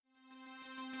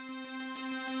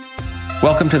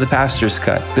Welcome to the Pastor's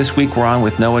Cut. This week we're on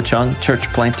with Noah Chung, church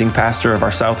planting pastor of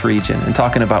our South region, and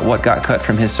talking about what got cut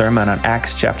from his sermon on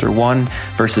Acts chapter 1,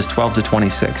 verses 12 to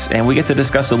 26. And we get to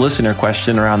discuss a listener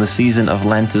question around the season of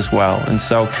Lent as well. And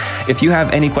so if you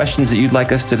have any questions that you'd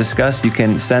like us to discuss, you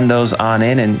can send those on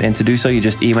in. And to do so, you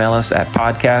just email us at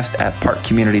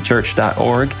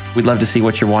podcast@parkcommunitychurch.org. We'd love to see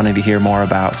what you're wanting to hear more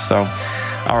about. So,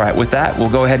 all right, with that,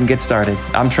 we'll go ahead and get started.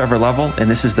 I'm Trevor Lovell, and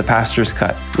this is the Pastor's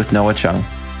Cut with Noah Chung.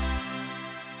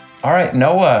 All right,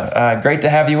 Noah, great to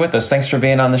have you with us. Thanks for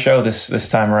being on the show this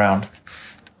time around.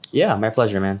 Yeah, my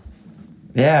pleasure, man.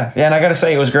 Yeah, and I got to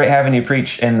say, it was great having you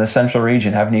preach in the Central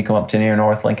region, having you come up to near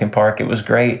North Lincoln Park. It was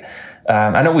great.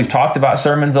 I know we've talked about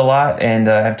sermons a lot and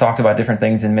have talked about different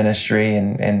things in ministry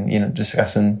and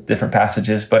discussing different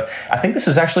passages. But I think this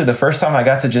was actually the first time I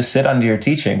got to just sit under your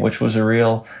teaching, which was a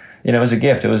real, it was a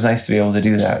gift. It was nice to be able to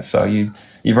do that. So you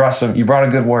brought a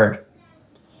good word.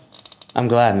 I'm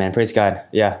glad, man. Praise God.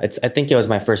 Yeah, I think it was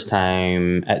my first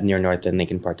time at near North and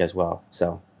Lincoln Park as well.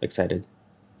 So excited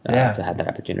to have that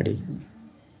opportunity.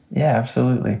 Yeah,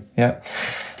 absolutely. Yeah.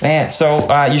 Man,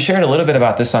 so you shared a little bit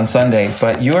about this on Sunday,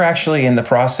 but you are actually in the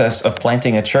process of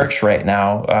planting a church right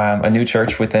now, a new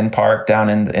church within Park down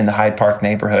in the Hyde Park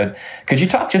neighborhood. Could you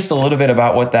talk just a little bit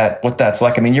about what that's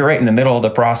like? I mean, you're right in the middle of the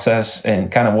process,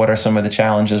 and kind of what are some of the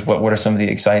challenges? What are some of the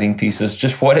exciting pieces?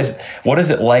 Just what is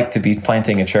it like to be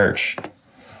planting a church?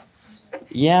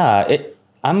 Yeah,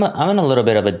 I'm in a little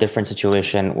bit of a different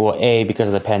situation. Well, because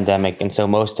of the pandemic, and so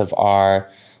most of our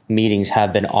meetings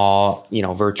have been all,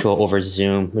 virtual over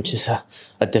Zoom, which is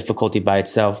a difficulty by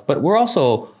itself. But we're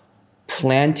also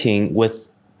planting with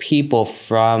people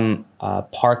from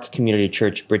Park Community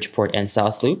Church, Bridgeport, and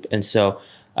South Loop. And so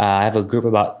I have a group of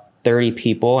about 30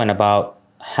 people, and about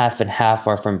half and half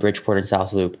are from Bridgeport and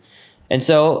South Loop. And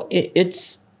so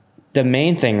it's the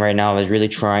main thing right now is really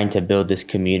trying to build this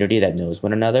community that knows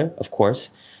one another, of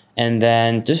course. And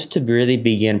then just to really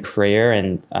begin prayer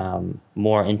and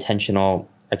more intentional,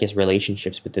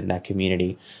 relationships within that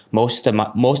community. Most, if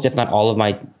not all of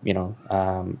my,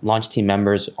 launch team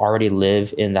members already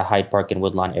live in the Hyde Park and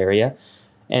Woodlawn area.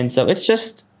 And so it's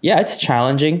just, it's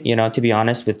challenging, to be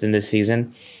honest, within this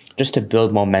season, just to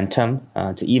build momentum,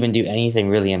 to even do anything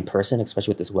really in person,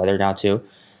 especially with this weather now too.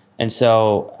 And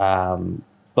so,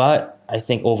 but I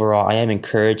think overall I am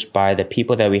encouraged by the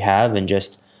people that we have and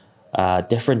just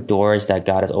different doors that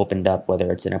God has opened up,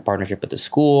 whether it's in a partnership with the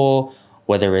school,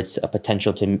 whether it's a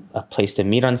place to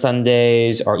meet on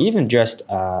Sundays, or even just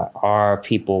our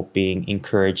people being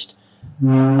encouraged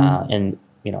and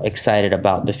excited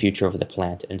about the future of the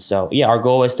plant. And so, our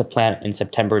goal is to plant in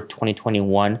September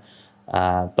 2021,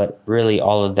 but really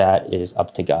all of that is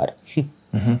up to God.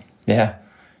 Mm-hmm. Yeah,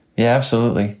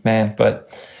 absolutely, man.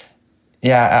 But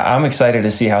I'm excited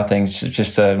to see how things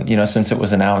just, since it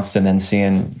was announced, and then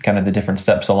seeing kind of the different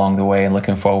steps along the way and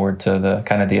looking forward to the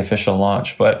kind of the official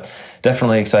launch. But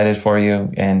definitely excited for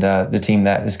you and the team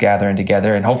that is gathering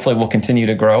together, and hopefully we'll continue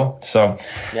to grow. So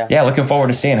looking forward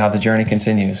to seeing how the journey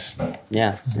continues.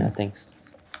 Yeah, thanks.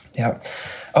 Yeah.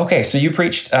 Okay, so you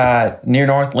preached near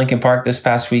North Lincoln Park this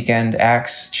past weekend,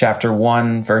 Acts chapter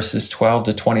 1, verses 12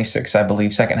 to 26, I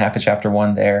believe, second half of chapter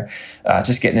 1 there,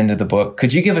 just getting into the book.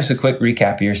 Could you give us a quick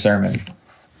recap of your sermon?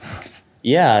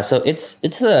 Yeah, so it's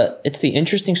the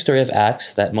interesting story of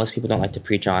Acts that most people don't like to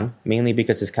preach on, mainly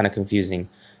because it's kind of confusing.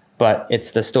 But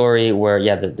it's the story where,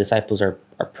 the disciples are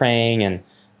praying, and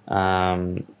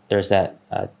there's that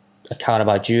account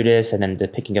about Judas, and then the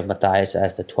picking of Matthias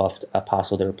as the 12th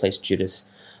apostle to replace Judas.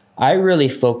 I really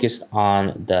focused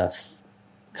on the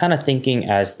kind of thinking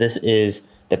as this is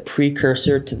the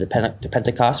precursor to the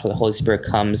Pentecost, where the Holy Spirit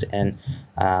comes and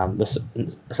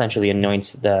essentially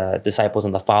anoints the disciples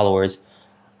and the followers.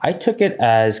 I took it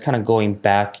as kind of going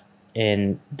back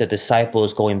in the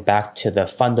disciples, going back to the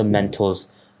fundamentals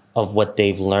of what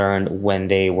they've learned when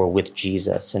they were with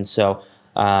Jesus. And so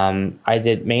I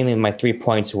did mainly my 3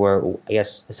 points were,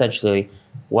 essentially,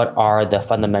 what are the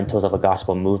fundamentals of a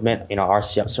gospel movement? Our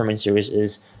sermon series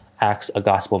is Acts, a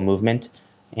Gospel Movement.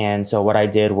 And so what I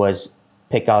did was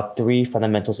pick out 3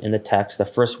 fundamentals in the text. The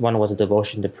first one was a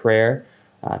devotion to prayer.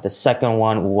 The second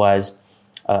one was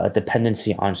a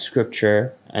dependency on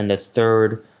Scripture. And the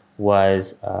third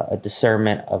was a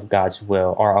discernment of God's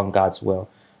will, or on God's will.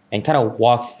 And kind of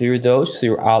walk through those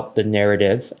throughout the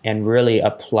narrative and really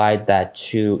applied that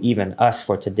to even us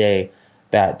for today,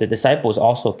 that the disciples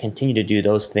also continue to do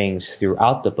those things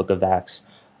throughout the book of Acts.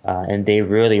 And they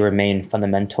really remain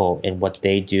fundamental in what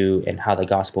they do and how the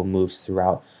gospel moves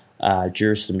throughout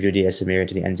Jerusalem, Judea, Samaria,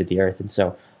 to the ends of the earth. And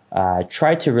so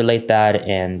try to relate that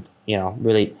and,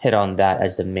 really hit on that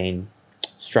as the main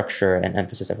structure and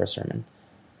emphasis of our sermon.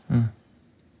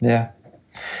 Yeah.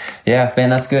 Yeah, man,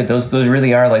 that's good. Those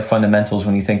really are like fundamentals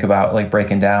when you think about like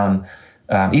breaking down.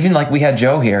 Even like we had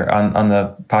Joe here on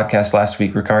the podcast last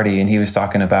week, Riccardi, and he was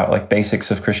talking about like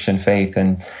basics of Christian faith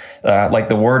and like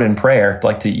the word and prayer.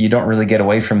 Like you don't really get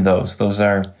away from those. Those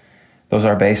are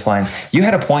baseline. You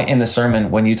had a point in the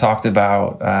sermon when you talked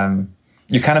about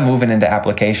you're kind of moving into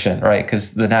application, right?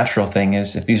 Because the natural thing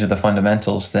is if these are the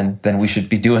fundamentals, then we should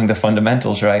be doing the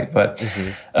fundamentals, right? But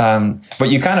but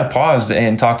you kind of paused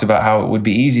and talked about how it would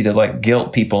be easy to like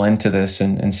guilt people into this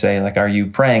and say like, are you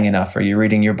praying enough? Are you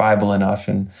reading your Bible enough?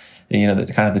 And you know,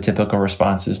 the kind of the typical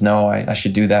response is no, I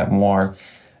should do that more.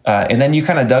 And then you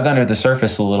kind of dug under the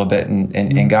surface a little bit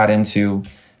and got into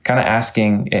kind of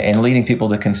asking and leading people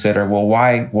to consider, well,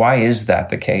 why is that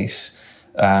the case?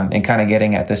 And kind of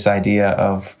getting at this idea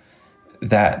of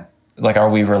that, like, are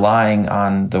we relying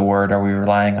on the word? Are we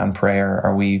relying on prayer?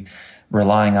 Are we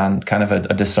relying on kind of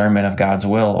a discernment of God's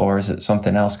will, or is it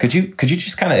something else? Could you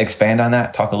just kind of expand on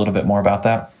that? Talk a little bit more about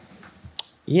that.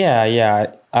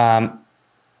 Yeah.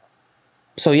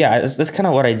 So yeah, that's kind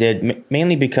of what I did,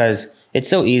 mainly because it's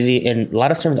so easy. And a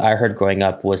lot of sermons I heard growing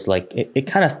up was like, it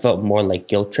kind of felt more like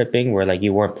guilt tripping, where like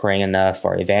you weren't praying enough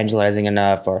or evangelizing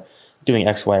enough or doing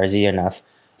X, Y, or Z enough.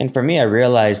 And for me, I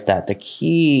realized that the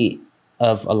key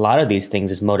of a lot of these things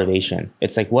is motivation.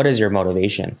 It's like, what is your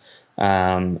motivation?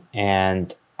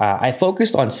 I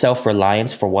focused on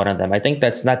self-reliance for one of them. I think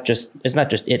it's not just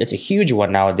it. It's a huge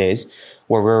one nowadays,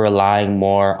 where we're relying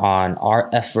more on our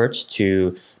efforts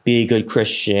to be a good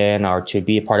Christian or to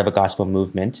be a part of a gospel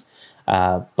movement.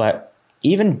 But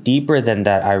even deeper than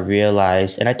that, I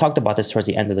realized, and I talked about this towards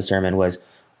the end of the sermon, was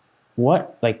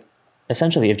what, like,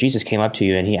 essentially, if Jesus came up to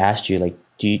you and he asked you, like,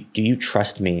 do you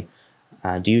trust me?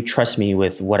 Do you trust me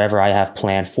with whatever I have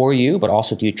planned for you? But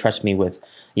also, do you trust me with,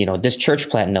 you know, this church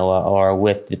plant, Noah, or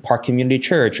with the Park Community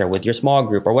Church, or with your small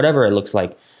group, or whatever it looks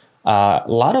like? A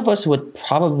lot of us would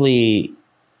probably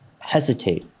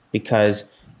hesitate, because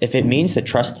if it means to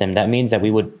trust him, that means that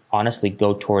we would honestly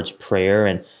go towards prayer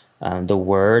and the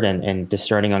word and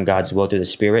discerning on God's will through the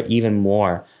Spirit even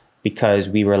more, because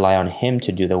we rely on him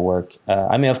to do the work.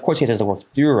 I mean, of course, he does the work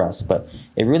through us, but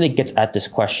it really gets at this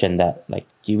question that, like,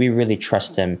 do we really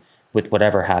trust him with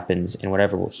whatever happens and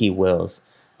whatever he wills?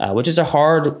 Which is a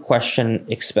hard question,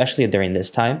 especially during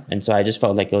this time. And so I just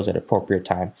felt like it was an appropriate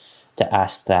time to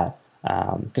ask that.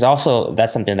 Because also,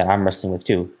 that's something that I'm wrestling with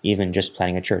too, even just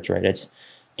planning a church, right? It's,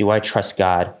 do I trust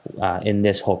God in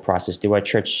this whole process? Do I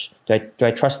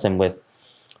trust him with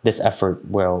this effort?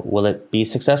 Well, will it be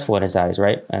successful in his eyes,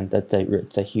 right? And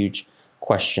it's a huge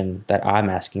question that I'm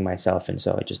asking myself, and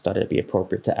so I just thought it'd be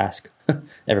appropriate to ask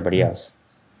everybody else.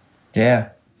 Yeah.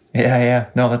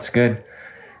 No, that's good.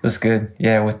 That's good.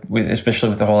 Yeah, with especially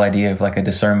with the whole idea of like a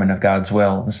discernment of God's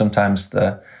will. And sometimes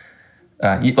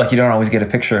you don't always get a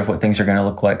picture of what things are going to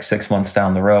look like 6 months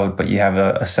down the road, but you have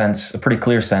a pretty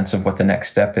clear sense of what the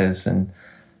next step is, and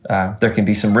there can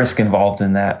be some risk involved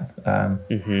in that,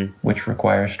 which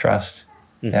requires trust.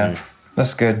 Mm-hmm. Yeah,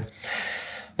 that's good,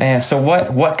 man. So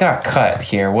what got cut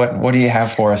here? What do you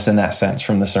have for us in that sense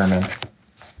from the sermon?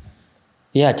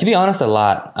 Yeah, to be honest, a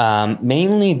lot.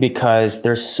 Mainly because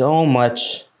there's so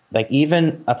much. Like,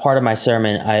 even a part of my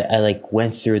sermon, I like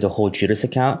went through the whole Judas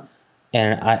account,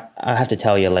 and I have to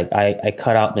tell you, like, I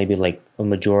cut out maybe like a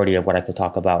majority of what I could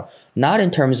talk about. Not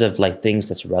in terms of like things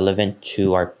that's relevant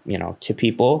to our, to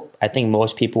people. I think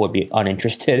most people would be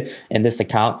uninterested in this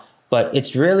account, but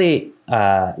it's really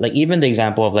like even the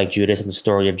example of like Judas and the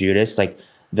story of Judas, like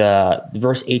the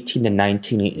verse 18 to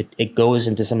 19, it goes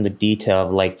into some of the detail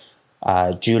of like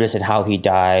Judas and how he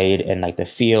died, and like the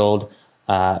field.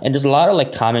 And there's a lot of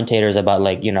like commentators about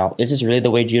like, is this really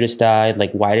the way Judas died?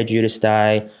 Like, why did Judas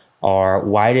die? Or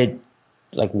why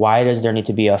does there need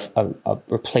to be a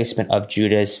replacement of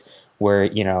Judas where,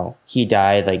 he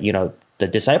died? Like, the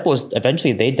disciples,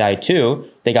 eventually they died too.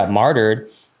 They got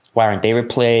martyred. Why aren't they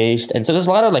replaced? And so there's a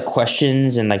lot of like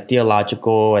questions and like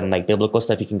theological and like biblical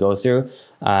stuff you can go through.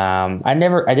 I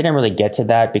didn't really get to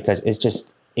that because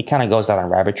it kind of goes down a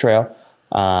rabbit trail.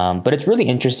 But it's really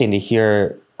interesting to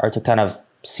hear or to kind of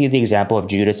see the example of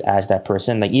Judas as that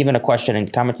person. Like, even a question in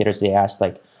commentators, they asked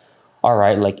like, all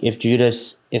right, like if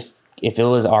it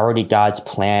was already God's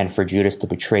plan for Judas to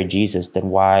betray Jesus, then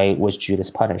why was Judas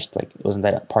punished? Like, wasn't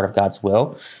that part of God's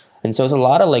will? And so there's a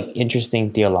lot of like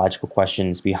interesting theological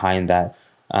questions behind that.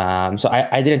 So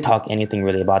I didn't talk anything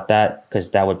really about that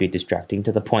because that would be distracting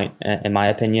to the point, in my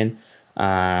opinion.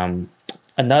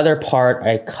 Another part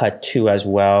I cut to as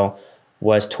well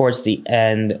was towards the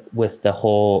end with the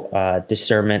whole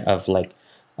discernment of like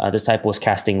disciples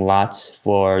casting lots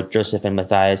for Joseph and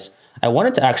Matthias. I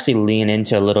wanted to actually lean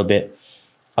into a little bit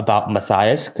about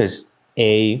Matthias because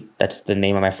A, that's the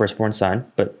name of my firstborn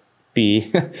son, but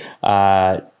B,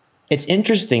 it's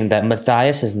interesting that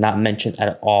Matthias is not mentioned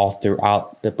at all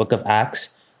throughout the book of Acts,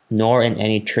 nor in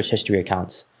any church history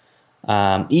accounts,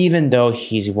 even though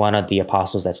he's one of the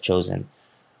apostles that's chosen.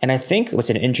 And I think what's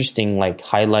an interesting like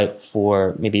highlight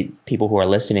for maybe people who are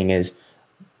listening is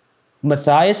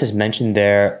Matthias is mentioned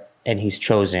there and he's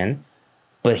chosen,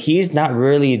 but he's not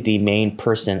really the main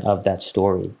person of that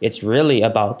story. It's really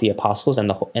about the apostles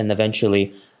and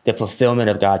eventually the fulfillment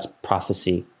of God's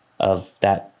prophecy of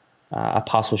that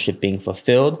apostleship being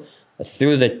fulfilled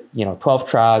through the 12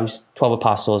 tribes, 12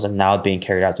 apostles, and now being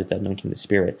carried out through the anointing of the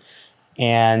Spirit.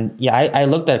 And yeah, I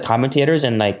looked at commentators,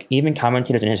 and like even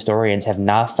commentators and historians have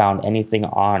not found anything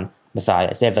on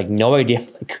Matthias. They have like no idea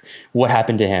like what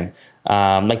happened to him.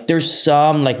 Like there's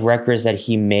some like records that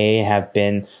he may have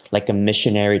been like a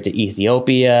missionary to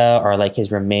Ethiopia, or like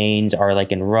his remains are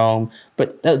like in Rome,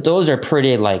 but those are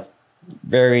pretty like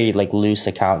very like loose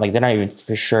account. Like they're not even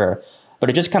for sure, but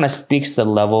it just kind of speaks to the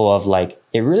level of like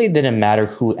it really didn't matter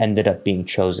who ended up being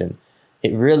chosen.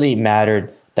 It really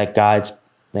mattered that God's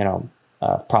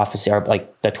prophecy, or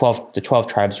like the 12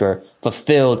 tribes were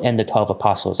fulfilled in the 12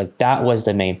 apostles. Like that was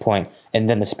the main point, and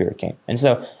then the Spirit came. And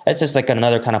so that's just like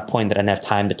another kind of point that I don't have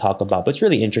time to talk about, but it's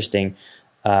really interesting.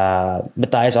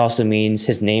 Matthias also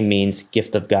his name means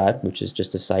gift of God, which is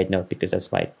just a side note because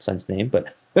that's my son's name.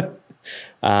 But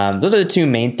those are the two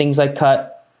main things I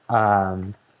cut.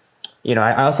 I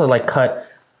also like cut.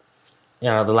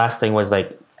 The last thing was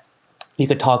like you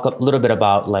could talk a little bit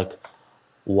about like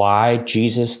why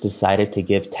Jesus decided to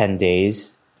give 10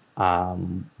 days.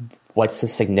 What's the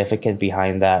significance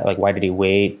behind that? Like, why did he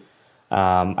wait?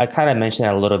 I kind of mentioned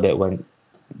that a little bit when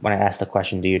I asked the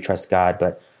question, do you trust God?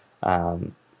 But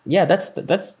that's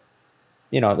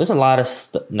there's a lot of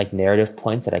like narrative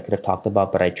points that I could have talked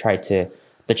about, but I tried to,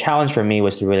 the challenge for me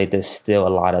was to really distill a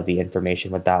lot of the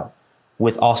information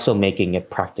with also making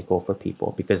it practical for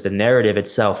people, because the narrative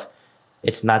itself,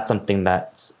 it's not something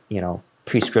that's,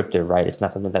 prescriptive, right? It's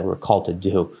not something that we're called to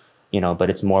do, but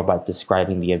it's more about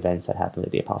describing the events that happened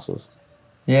with the apostles.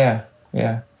 Yeah.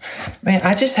 Man,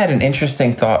 I just had an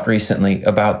interesting thought recently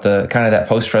about the kind of that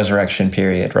post-resurrection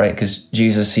period, right? Because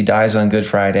Jesus, he dies on Good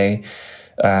Friday,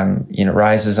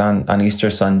 rises on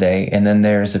Easter Sunday. And then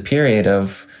there's a period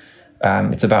of,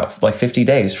 it's about like 50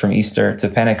 days from Easter to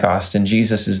Pentecost. And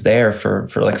Jesus is there for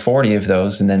like 40 of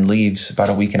those and then leaves about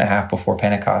a week and a half before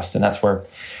Pentecost. And that's where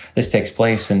this takes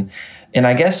place. And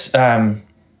I guess, I've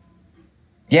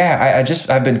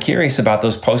been curious about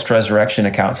those post-resurrection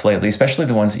accounts lately, especially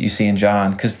the ones that you see in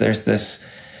John, because there's this,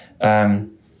 you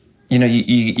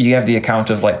have the account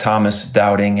of like Thomas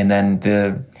doubting, and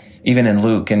then even in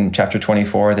Luke in chapter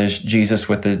 24, there's Jesus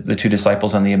with the two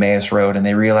disciples on the Emmaus road, and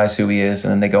they realize who he is,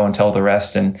 and then they go and tell the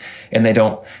rest, and they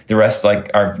don't, the rest like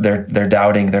they're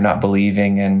doubting, they're not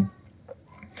believing,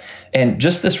 and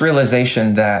just this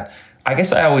realization that I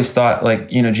guess I always thought like,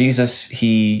 Jesus,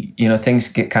 he, things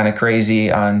get kind of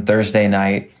crazy on Thursday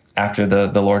night after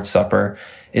the Lord's Supper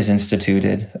is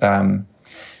instituted. And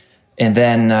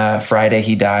then Friday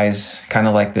he dies, kind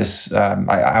of like this.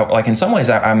 Like in some ways,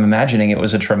 I'm imagining it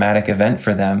was a traumatic event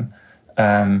for them,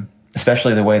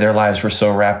 especially the way their lives were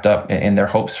so wrapped up in their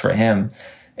hopes for him.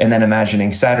 And then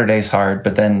imagining Saturday's hard,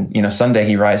 but then, Sunday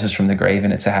he rises from the grave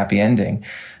and it's a happy ending.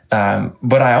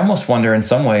 But I almost wonder in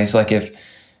some ways, like if,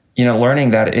 learning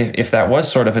that if that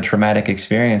was sort of a traumatic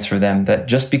experience for them, that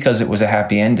just because it was a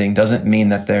happy ending doesn't mean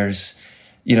that they're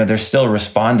still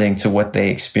responding to what they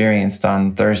experienced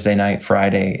on Thursday night,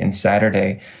 Friday, and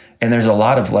Saturday. And there's a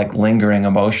lot of like lingering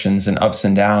emotions and ups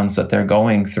and downs that they're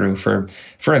going through for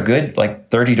a good like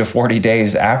 30 to 40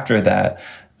 days after that.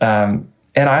 And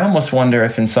I almost wonder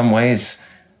if in some ways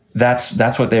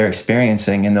that's what they're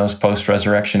experiencing in those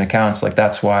post-resurrection accounts. Like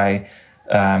that's why,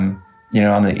 on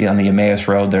the Emmaus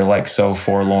road, they're like so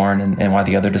forlorn, and why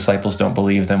the other disciples don't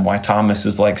believe them, why Thomas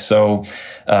is like so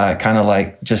kind of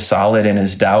like just solid in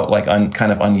his doubt, like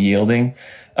kind of unyielding,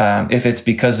 if it's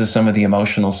because of some of the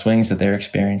emotional swings that they're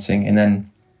experiencing. And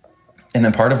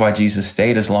then part of why Jesus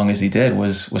stayed as long as he did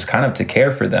was kind of to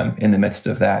care for them in the midst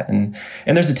of that. And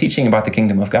there's a teaching about the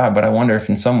kingdom of God, but I wonder if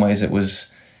in some ways it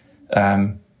was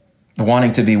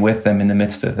wanting to be with them in the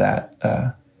midst of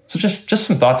that. So just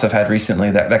some thoughts I've had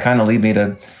recently that kind of lead me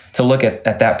to look at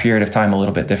that period of time a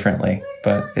little bit differently,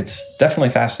 but it's definitely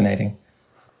fascinating.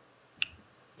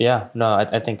 Yeah, no,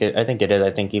 I think it is.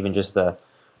 I think even just the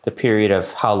period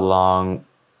of how long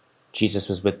Jesus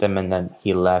was with them and then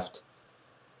he left,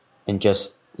 and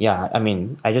just,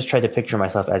 I just tried to picture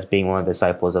myself as being one of the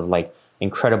disciples of like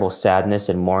incredible sadness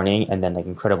and mourning, and then like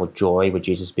incredible joy with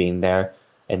Jesus being there.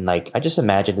 And like, I just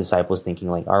imagine disciples thinking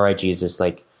like, all right, Jesus,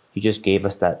 like you just gave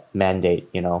us that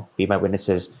mandate, be my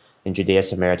witnesses in Judea,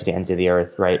 Samaria, to the ends of the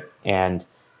earth, right? And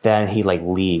then he like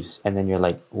leaves, and then you're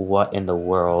like, what in the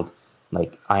world?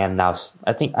 Like, I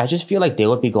just feel like they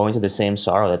would be going through the same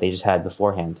sorrow that they just had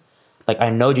beforehand. Like, I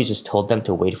know Jesus told them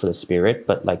to wait for the Spirit,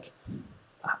 but like,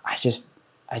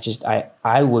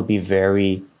 I would be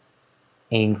very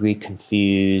angry,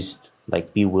 confused,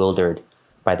 like bewildered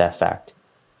by that fact.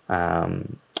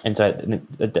 And so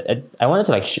I wanted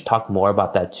to like talk more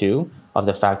about that too, of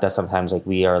the fact that sometimes like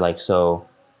we are like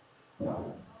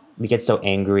we get so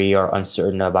angry or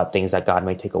uncertain about things that God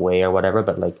may take away or whatever.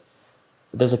 But like,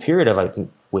 there's a period of, I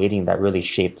think, waiting that really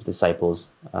shaped the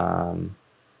disciples,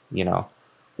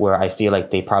 where I feel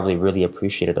like they probably really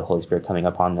appreciated the Holy Spirit coming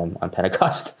upon them on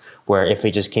Pentecost, where if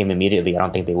it just came immediately, I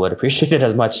don't think they would appreciate it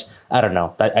as much. I don't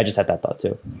know. I just had that thought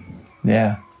too.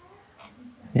 Yeah.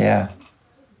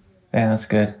 That's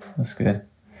good.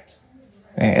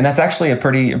 And that's actually a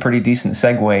pretty decent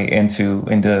segue into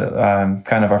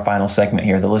kind of our final segment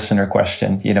here, the listener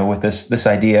question. With this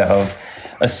idea of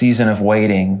a season of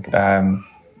waiting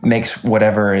makes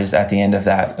whatever is at the end of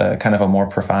that kind of a more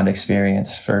profound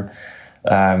experience for.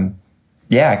 So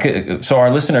our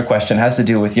listener question has to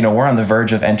do with, we're on the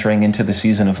verge of entering into the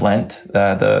season of Lent,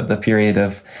 the period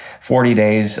of 40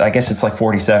 days. I guess it's like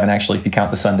 47, actually, if you count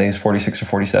the Sundays, 46 or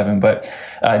 47, but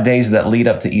days that lead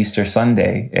up to Easter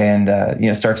Sunday. And,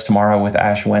 it starts tomorrow with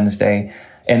Ash Wednesday.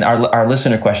 And our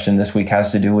listener question this week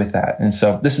has to do with that. And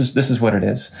so this is what it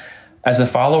is. As a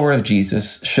follower of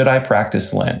Jesus, should I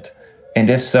practice Lent? And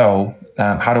if so,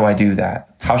 how do I do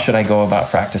that? How should I go about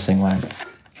practicing Lent?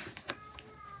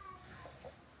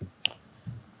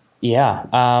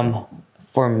 Yeah.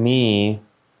 For me,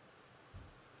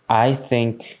 I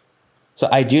think, so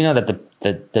I do know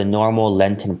that the normal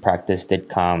Lenten practice did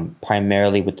come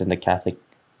primarily within the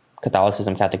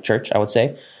Catholicism, Catholic Church, I would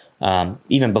say.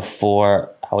 Even before,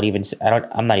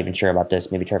 I'm not even sure about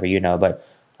this, maybe Trevor, but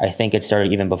I think it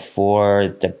started even before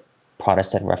the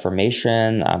Protestant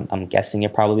Reformation. I'm guessing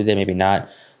it probably did, maybe not.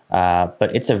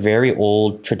 But it's a very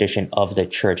old tradition of the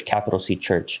church, capital C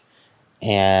church.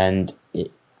 And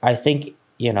I think,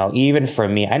 even for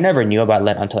me, I never knew about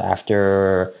Lent until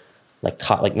after,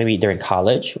 like maybe during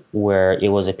college, where it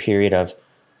was a period of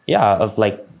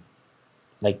like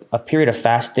a period of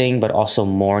fasting, but also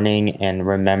mourning and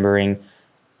remembering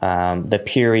the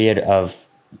period of,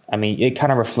 it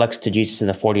kind of reflects to Jesus in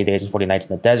the 40 days and 40 nights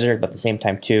in the desert, but at the same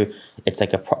time too, it's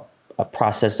like a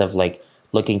process of like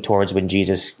looking towards when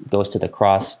Jesus goes to the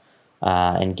cross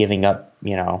and giving up,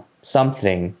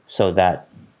 something so that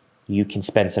you can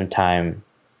spend some time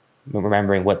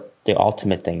remembering what the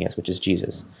ultimate thing is, which is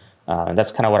Jesus. And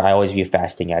that's kind of what I always view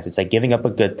fasting as. It's like giving up a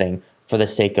good thing for the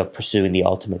sake of pursuing the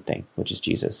ultimate thing, which is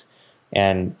Jesus.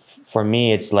 And for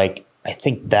me, it's like, I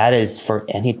think that is, for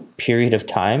any period of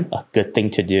time, a good thing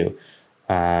to do.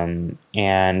 I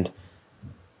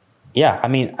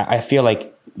feel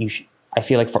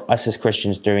like for us as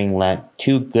Christians during Lent,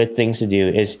 two good things to do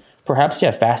is perhaps,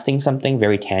 fasting something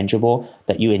very tangible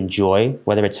that you enjoy,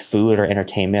 whether it's food or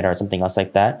entertainment or something else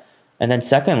like that. And then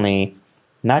secondly,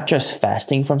 not just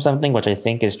fasting from something, which I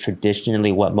think is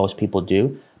traditionally what most people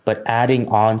do, but adding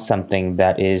on something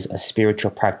that is a spiritual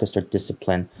practice or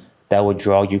discipline that would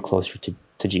draw you closer to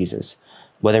Jesus.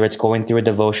 Whether it's going through a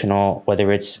devotional,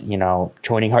 whether it's,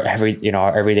 joining our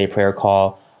everyday prayer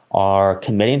call, or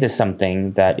committing to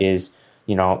something that is,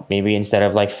 maybe instead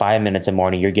of like 5 minutes a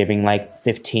morning, you're giving like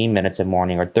 15 minutes a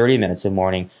morning or 30 minutes a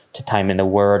morning to time in the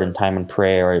Word and time in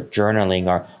prayer or journaling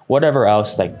or whatever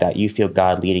else like that you feel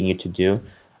God leading you to do.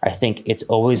 I think it's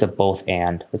always a both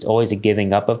and. It's always a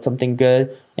giving up of something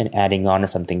good and adding on to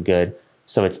something good.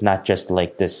 So it's not just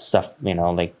like this stuff,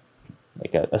 like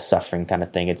a suffering kind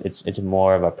of thing. It's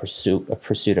more of a pursuit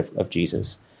of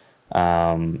Jesus,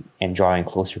 and drawing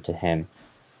closer to Him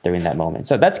during that moment.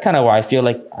 So that's kind of where I feel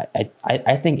like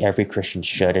I think every Christian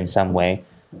should in some way.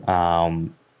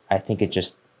 I think it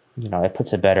just, it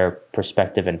puts a better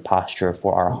perspective and posture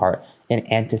for our heart in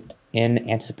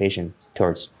anticipation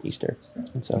towards Easter.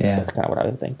 And so that's kind of what I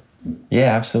would think.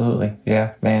 Yeah, absolutely.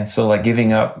 Yeah, man. So like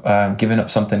giving up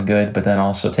something good, but then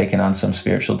also taking on some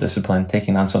spiritual discipline,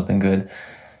 taking on something good.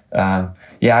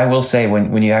 I will say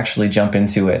when you actually jump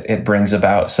into it, it brings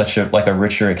about such a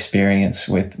richer experience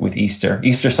with Easter.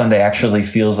 Easter Sunday actually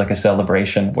feels like a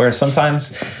celebration, whereas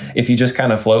sometimes if you just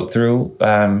kind of float through,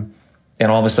 and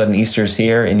all of a sudden Easter's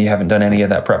here and you haven't done any of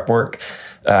that prep work,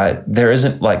 there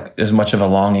isn't like as much of a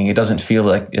longing. It doesn't feel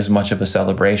like as much of a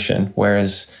celebration.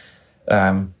 Whereas,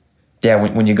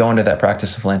 when you go into that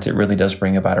practice of Lent, it really does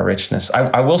bring about a richness.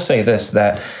 I will say this,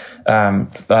 that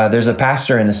There's a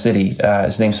pastor in the city.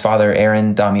 His name's Father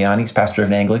Aaron Damiani. He's pastor of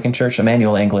an Anglican church.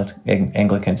 Emmanuel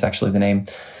Anglican is actually the name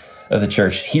of the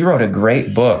church. He wrote a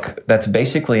great book that's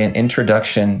basically an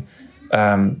introduction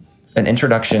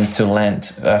to Lent,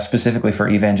 specifically for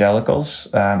evangelicals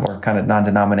or kind of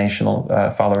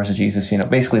non-denominational followers of Jesus.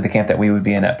 Basically the camp that we would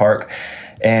be in at Park,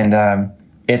 and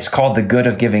it's called The Good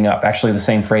of Giving Up. Actually, the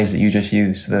same phrase that you just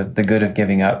used, the good of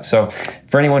giving up. So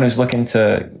for anyone who's looking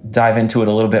to dive into it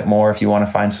a little bit more, if you want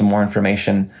to find some more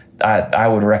information, I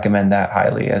would recommend that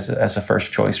highly as a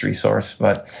first choice resource.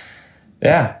 But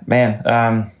yeah,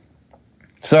 man.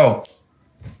 So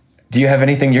do you have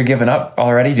anything you're giving up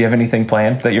already? Do you have anything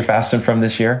planned that you're fasting from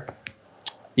this year?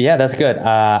 Yeah, that's good.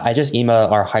 I just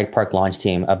emailed our Hyde Park launch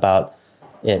team about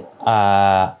it.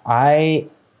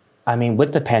 I mean,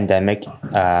 with the pandemic,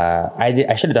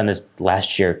 I should have done this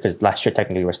last year, because last year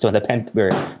technically we're still in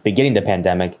we're beginning the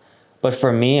pandemic. But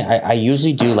for me, I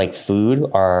usually do like food,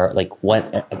 or like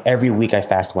every week I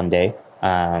fast one day.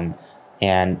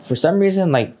 And for some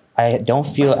reason, like I don't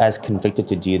feel as convicted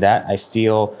to do that. I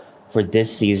feel for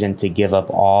this season to give up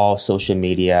all social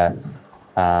media,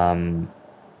 and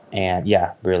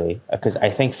yeah, really, because I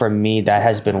think for me that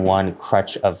has been one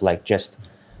crutch of like just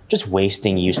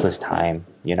wasting useless time,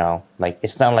 like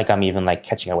it's not like I'm even like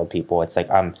catching up with people. It's like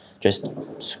I'm just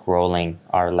scrolling,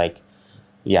 or like,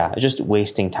 yeah, just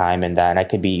wasting time in that. And I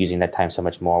could be using that time so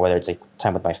much more, whether it's like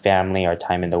time with my family or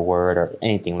time in the Word or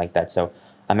anything like that. So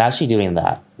I'm actually doing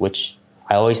that, which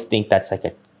I always think that's like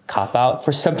a cop out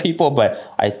for some people, but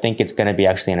I think it's going to be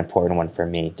actually an important one for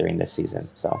me during this season.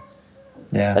 So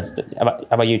yeah, how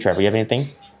about you, Trevor? You have anything?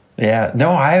 Yeah,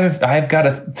 no, I've got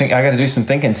to think. I got to do some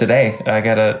thinking today. I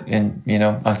got to,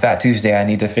 on Fat Tuesday, I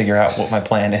need to figure out what my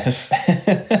plan is.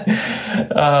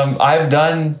 I've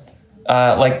done,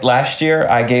 like last year,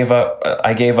 I gave up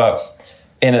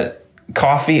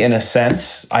coffee in a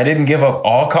sense. I didn't give up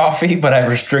all coffee, but I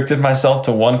restricted myself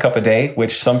to 1 cup a day,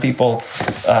 which some people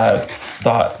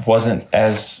thought wasn't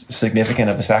as significant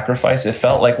of a sacrifice. It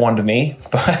felt like one to me,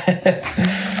 but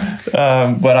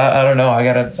I don't know. I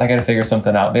gotta figure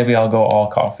something out. Maybe I'll go all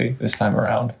coffee this time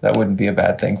around. That wouldn't be a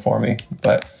bad thing for me.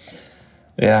 But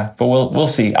yeah, but we'll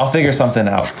see. I'll figure something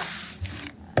out.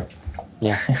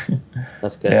 Yeah,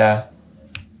 that's good.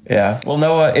 Yeah. Well,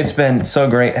 Noah, it's been so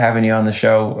great having you on the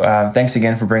show. Thanks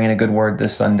again for bringing a good word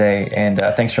this Sunday, and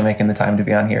thanks for making the time to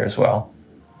be on here as well.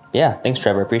 Yeah, thanks,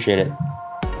 Trevor. Appreciate it.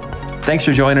 Thanks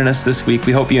for joining us this week.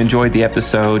 We hope you enjoyed the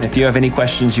episode. If you have any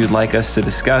questions you'd like us to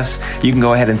discuss, you can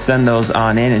go ahead and send those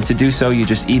on in. And to do so, you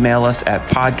just email us at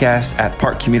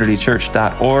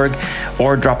podcast@parkcommunitychurch.org,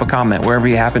 or drop a comment wherever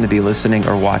you happen to be listening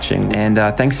or watching. And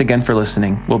thanks again for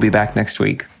listening. We'll be back next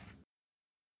week.